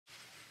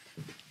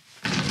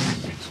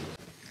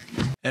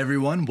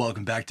Everyone,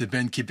 welcome back to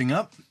Ben Keeping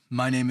Up.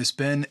 My name is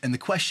Ben, and the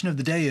question of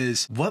the day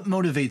is, what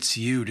motivates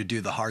you to do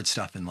the hard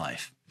stuff in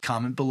life?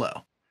 Comment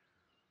below.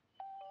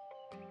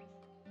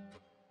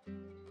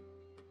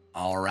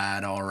 All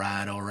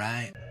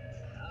right.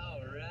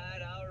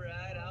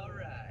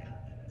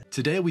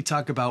 Today we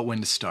talk about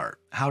when to start,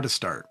 how to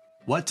start,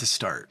 what to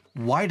start,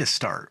 why to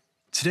start.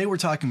 Today we're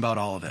talking about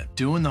all of it.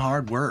 Doing the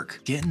hard work,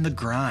 getting the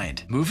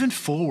grind, moving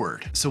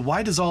forward. So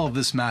why does all of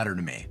this matter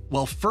to me?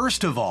 Well,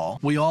 first of all,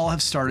 we all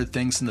have started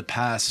things in the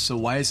past, so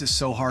why is it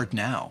so hard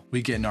now?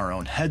 We get in our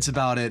own heads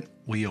about it,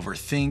 we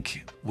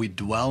overthink, we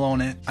dwell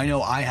on it. I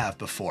know I have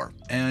before,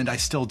 and I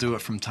still do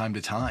it from time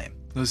to time.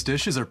 Those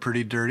dishes are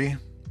pretty dirty.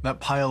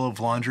 That pile of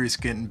laundry is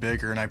getting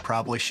bigger and I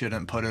probably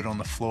shouldn't put it on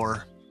the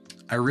floor.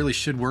 I really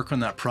should work on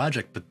that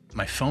project, but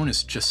my phone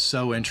is just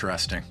so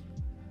interesting.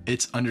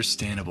 It's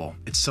understandable.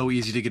 It's so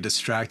easy to get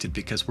distracted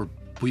because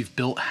we've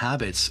built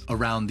habits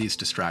around these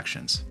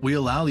distractions. We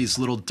allow these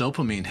little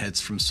dopamine hits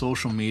from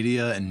social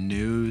media and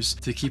news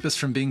to keep us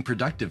from being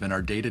productive in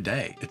our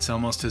day-to-day. It's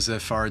almost as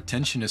if our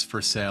attention is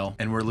for sale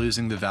and we're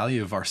losing the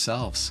value of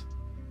ourselves.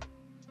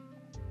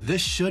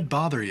 This should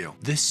bother you.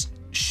 This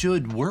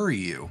should worry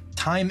you.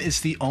 Time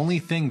is the only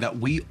thing that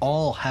we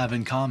all have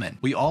in common.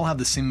 We all have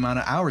the same amount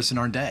of hours in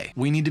our day.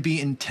 We need to be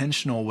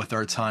intentional with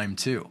our time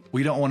too.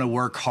 We don't want to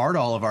work hard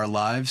all of our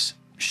lives,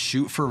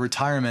 shoot for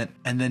retirement,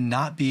 and then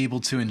not be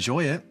able to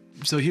enjoy it.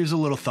 So here's a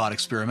little thought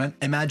experiment.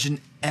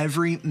 Imagine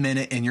every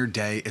minute in your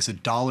day is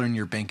 $1 in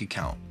your bank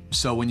account.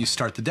 So when you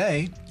start the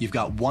day, you've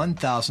got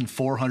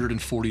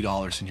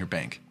 $1,440 in your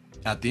bank.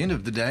 At the end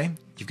of the day,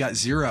 you've got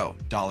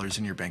 $0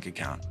 in your bank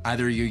account.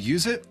 Either you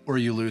use it or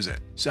you lose it.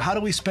 So how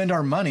do we spend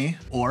our money,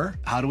 or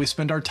how do we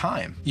spend our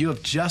time? You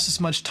have just as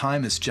much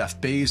time as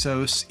Jeff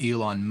Bezos,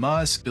 Elon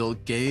Musk, Bill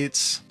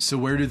Gates. So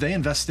where do they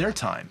invest their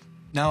time?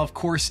 Now, of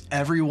course,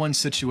 everyone's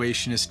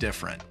situation is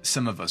different.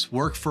 Some of us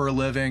work for a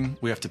living,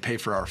 we have to pay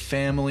for our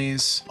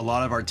families, a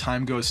lot of our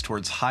time goes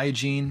towards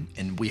hygiene,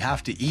 and we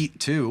have to eat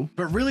too.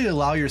 But really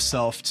allow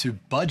yourself to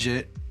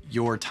budget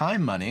your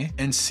time money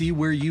and see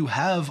where you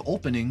have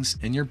openings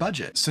in your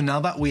budget. So now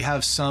that we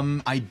have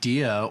some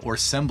idea or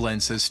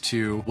semblance as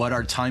to what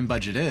our time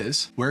budget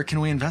is, where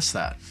can we invest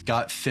that?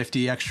 Got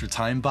 50 extra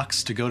time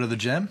bucks to go to the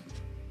gym?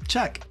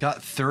 Check.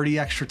 Got 30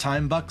 extra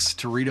time bucks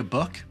to read a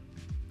book?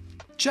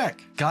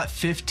 Check. Got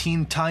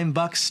 15 time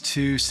bucks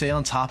to stay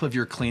on top of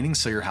your cleaning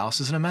so your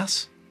house isn't a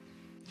mess?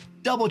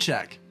 Double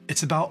check.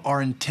 It's about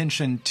our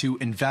intention to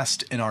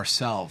invest in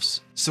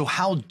ourselves. So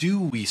how do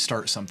we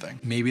start something?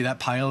 Maybe that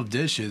pile of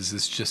dishes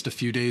is just a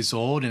few days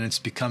old and it's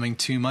becoming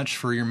too much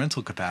for your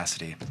mental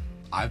capacity.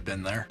 I've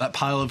been there. That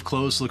pile of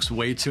clothes looks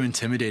way too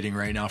intimidating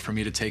right now for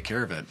me to take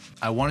care of it.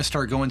 I want to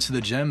start going to the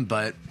gym,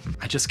 but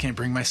I just can't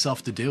bring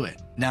myself to do it.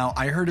 Now,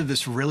 I heard of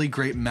this really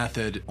great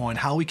method on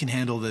how we can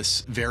handle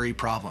this very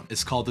problem.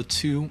 It's called the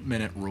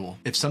 2-minute rule.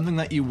 If something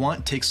that you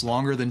want takes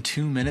longer than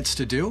 2 minutes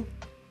to do,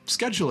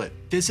 schedule it.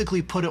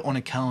 Physically put it on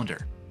a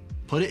calendar.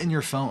 Put it in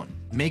your phone.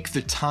 Make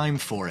the time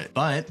for it.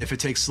 But if it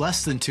takes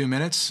less than 2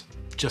 minutes,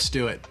 just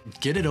do it.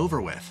 Get it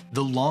over with.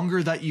 The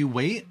longer that you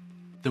wait,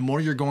 the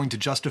more you're going to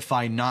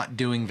justify not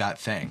doing that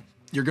thing.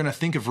 You're going to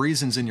think of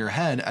reasons in your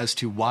head as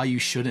to why you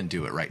shouldn't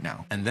do it right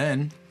now. And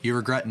then you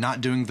regret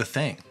not doing the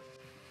thing.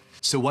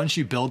 So once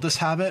you build this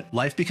habit,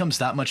 life becomes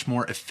that much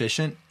more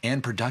efficient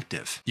and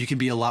productive. You can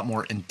be a lot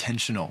more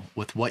intentional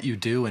with what you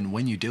do and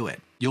when you do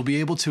it. You'll be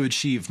able to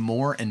achieve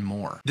more and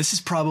more. This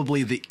is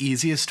probably the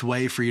easiest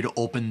way for you to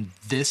open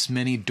this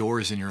many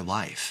doors in your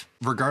life,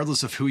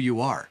 regardless of who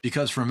you are.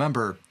 Because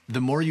remember, the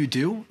more you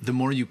do, the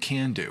more you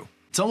can do.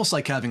 It's almost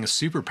like having a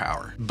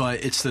superpower,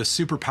 but it's the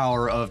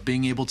superpower of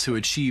being able to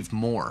achieve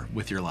more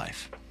with your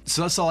life.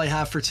 So that's all I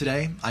have for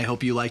today. I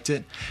hope you liked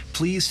it.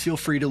 Please feel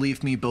free to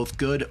leave me both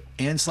good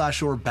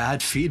and/or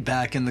bad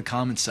feedback in the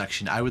comments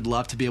section. I would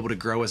love to be able to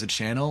grow as a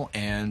channel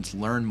and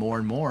learn more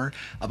and more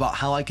about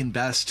how I can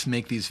best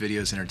make these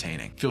videos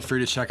entertaining. Feel free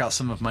to check out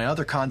some of my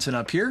other content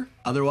up here.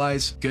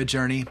 Otherwise, good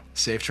journey,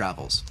 safe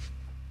travels.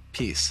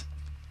 Peace.